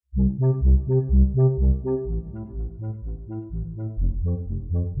Hello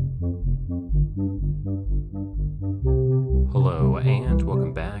and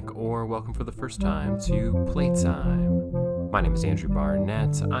welcome back, or welcome for the first time, to Playtime. My name is Andrew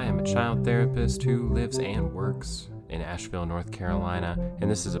Barnett. I am a child therapist who lives and works in Asheville, North Carolina,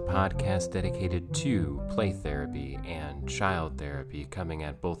 and this is a podcast dedicated to play therapy and child therapy, coming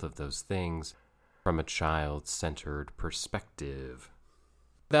at both of those things from a child-centered perspective.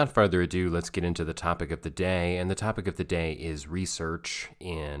 Without further ado, let's get into the topic of the day, and the topic of the day is research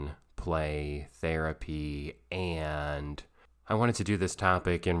in play therapy, and I wanted to do this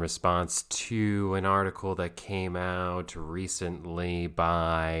topic in response to an article that came out recently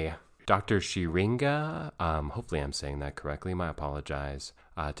by Dr. Shiringa. Hopefully I'm saying that correctly. I apologize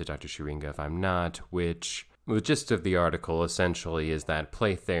to Dr. Shiringa if I'm not, which the gist of the article essentially is that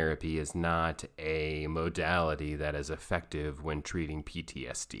play therapy is not a modality that is effective when treating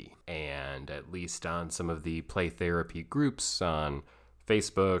PTSD. And at least on some of the play therapy groups on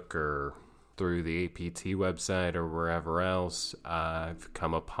Facebook or through the APT website or wherever else I've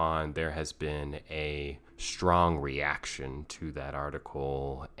come upon, there has been a strong reaction to that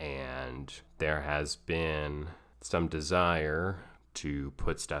article, and there has been some desire to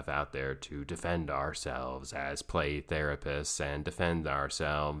put stuff out there to defend ourselves as play therapists and defend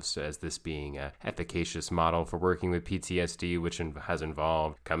ourselves as this being an efficacious model for working with PTSD, which has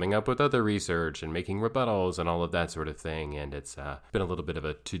involved coming up with other research and making rebuttals and all of that sort of thing. And it's been a little bit of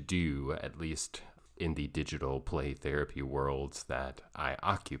a to-do, at least in the digital play therapy worlds that I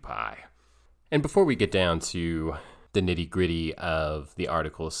occupy. And before we get down to the nitty-gritty of the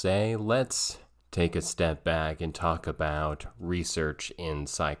article, let's take a step back and talk about research in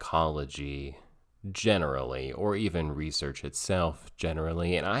psychology generally, or even research itself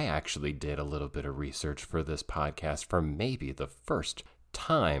generally. And I actually did a little bit of research for this podcast for maybe the first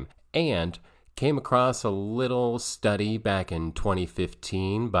time, and came across a little study back in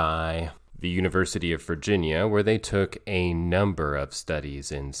 2015 by the University of Virginia, where they took a number of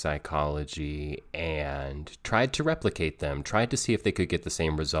studies in psychology and tried to replicate them, tried to see if they could get the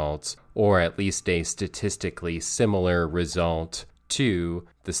same results, or at least a statistically similar result to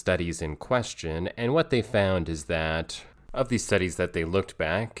the studies in question. And what they found is that of these studies that they looked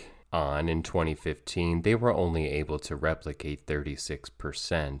back on in 2015, they were only able to replicate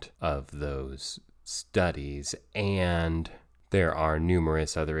 36% of those studies. And there are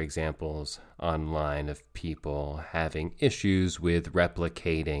numerous other examples online of people having issues with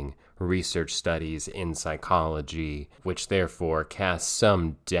replicating research studies in psychology, which therefore casts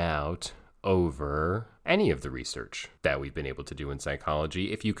some doubt over any of the research that we've been able to do in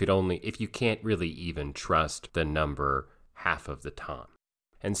psychology if you can't really even trust the number half of the time.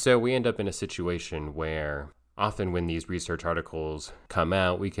 And so we end up in a situation where often when these research articles come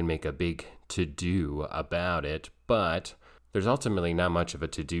out, we can make a big to-do about it, but there's ultimately not much of a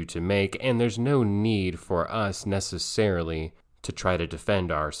to-do to make, and there's no need for us necessarily to try to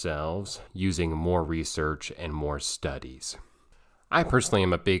defend ourselves using more research and more studies. I personally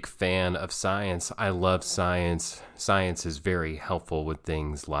am a big fan of science. I love science. Science is very helpful with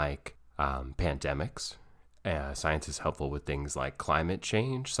things like pandemics. Science is helpful with things like climate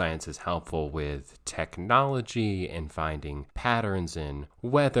change. Science is helpful with technology and finding patterns in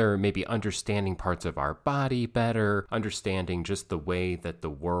weather, maybe understanding parts of our body better, understanding just the way that the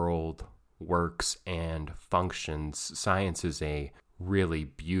world works and functions. Science is a really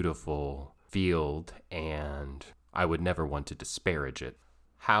beautiful field, and I would never want to disparage it.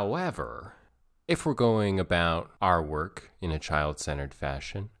 However, if we're going about our work in a child-centered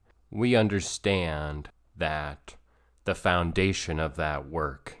fashion, we understand that the foundation of that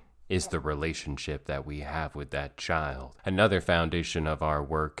work is the relationship that we have with that child. Another foundation of our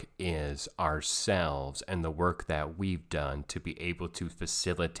work is ourselves and the work that we've done to be able to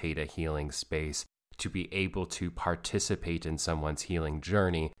facilitate a healing space, to be able to participate in someone's healing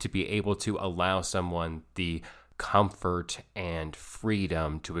journey, to be able to allow someone the comfort and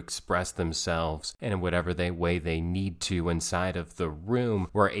freedom to express themselves in whatever way they need to inside of the room.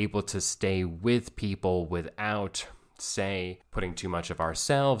 We're able to stay with people without, say, putting too much of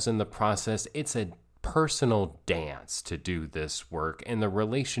ourselves in the process. It's a personal dance to do this work, and the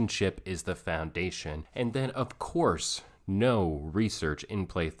relationship is the foundation. And then, of course, no research in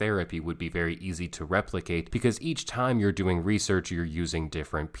play therapy would be very easy to replicate, because each time you're doing research, you're using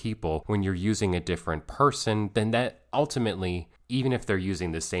different people. When you're using a different person, then that ultimately, even if they're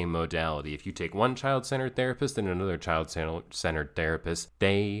using the same modality, if you take one child-centered therapist and another child-centered therapist,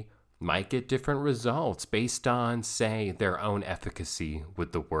 they might get different results based on, say, their own efficacy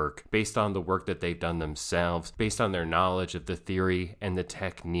with the work, based on the work that they've done themselves, based on their knowledge of the theory and the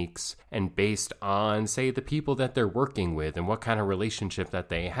techniques, and based on, say, the people that they're working with and what kind of relationship that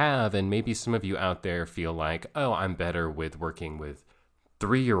they have. And maybe some of you out there feel like, oh, I'm better with working with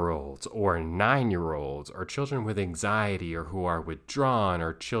 3-year-olds or 9-year-olds or children with anxiety or who are withdrawn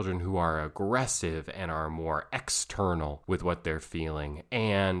or children who are aggressive and are more external with what they're feeling.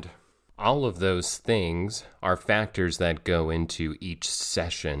 And all of those things are factors that go into each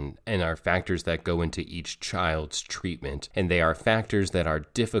session and are factors that go into each child's treatment. And they are factors that are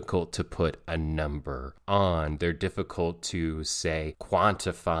difficult to put a number on. They're difficult to, say,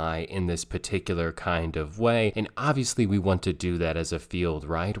 quantify in this particular kind of way. And obviously we want to do that as a field,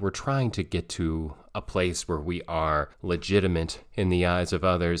 right? We're trying to get to a place where we are legitimate in the eyes of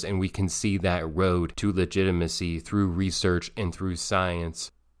others, and we can see that road to legitimacy through research and through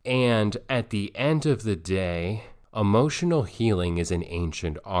science. And at the end of the day, emotional healing is an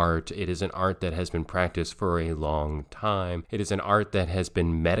ancient art. It is an art that has been practiced for a long time. It is an art that has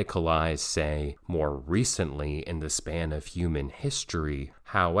been medicalized, say, more recently in the span of human history.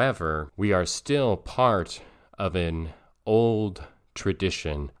 However, we are still part of an old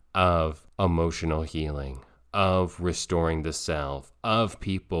tradition of emotional healing, of restoring the self, of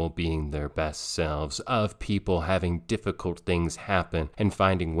people being their best selves, of people having difficult things happen and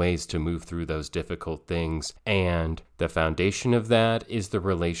finding ways to move through those difficult things. And the foundation of that is the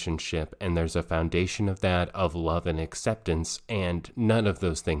relationship, and there's a foundation of that of love and acceptance, and none of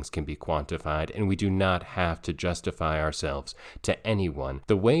those things can be quantified, and we do not have to justify ourselves to anyone.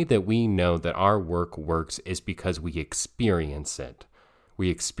 The way that we know that our work works is because we experience it. We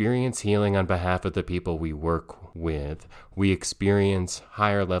experience healing on behalf of the people we work with. We experience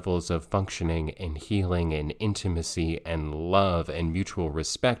higher levels of functioning and healing and intimacy and love and mutual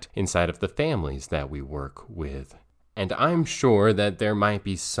respect inside of the families that we work with. And I'm sure that there might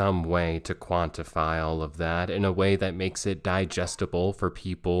be some way to quantify all of that in a way that makes it digestible for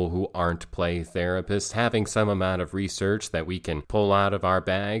people who aren't play therapists, having some amount of research that we can pull out of our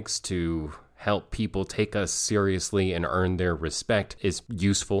bags to help people take us seriously and earn their respect is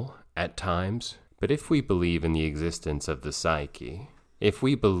useful at times. But if we believe in the existence of the psyche, if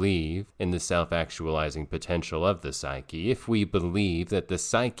we believe in the self-actualizing potential of the psyche, if we believe that the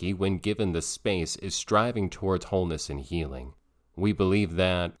psyche, when given the space, is striving towards wholeness and healing, we believe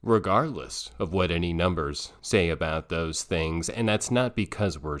that regardless of what any numbers say about those things, and that's not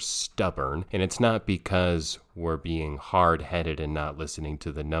because we're stubborn, and it's not because we're being hard-headed and not listening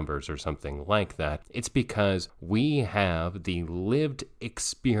to the numbers or something like that. It's because we have the lived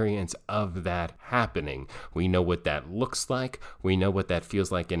experience of that happening. We know what that looks like. We know what that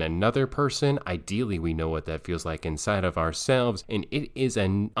feels like in another person. Ideally, we know what that feels like inside of ourselves, and it is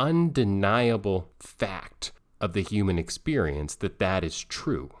an undeniable fact of the human experience that is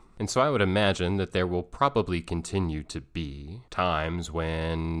true. And so I would imagine that there will probably continue to be times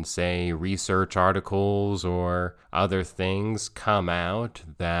when, say, research articles or other things come out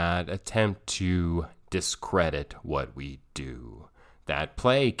that attempt to discredit what we do. That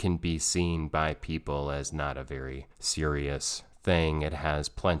play can be seen by people as not a very serious thing. It has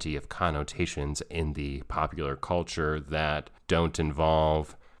plenty of connotations in the popular culture that don't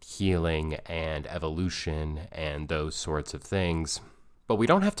involve healing and evolution and those sorts of things. But we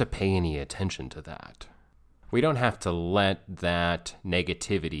don't have to pay any attention to that. We don't have to let that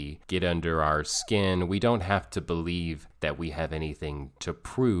negativity get under our skin. We don't have to believe that we have anything to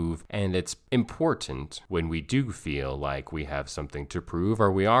prove. And it's important when we do feel like we have something to prove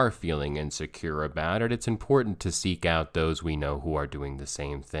or we are feeling insecure about it. It's important to seek out those we know who are doing the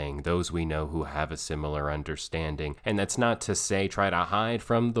same thing, those we know who have a similar understanding. And that's not to say try to hide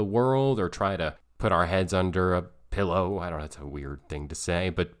from the world or try to put our heads under a pillow. I don't know, that's a weird thing to say,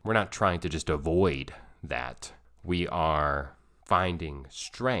 but we're not trying to just avoid that. We are finding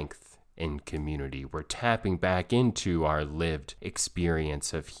strength in community. We're tapping back into our lived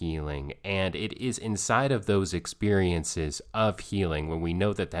experience of healing. And it is inside of those experiences of healing, when we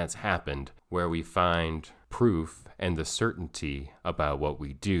know that that's happened, where we find proof and the certainty about what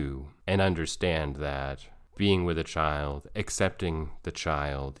we do and understand that being with a child, accepting the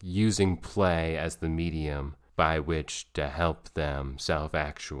child, using play as the medium by which to help them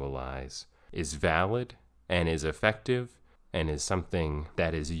self-actualize is valid and is effective and is something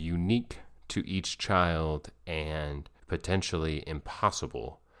that is unique to each child and potentially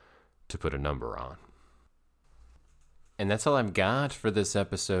impossible to put a number on. And that's all I've got for this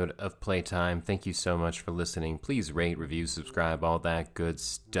episode of Playtime. Thank you so much for listening. Please rate, review, subscribe, all that good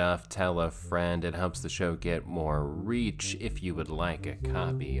stuff. Tell a friend. It helps the show get more reach. If you would like a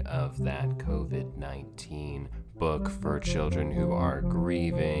copy of that COVID-19 book for children who are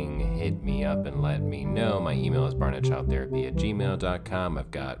grieving, hit me up and let me know. My email is barnettchildtherapy@gmail.com.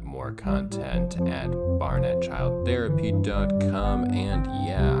 I've got more content at barnettchildtherapy.com. And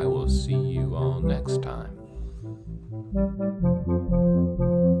yeah, I will see you all next time.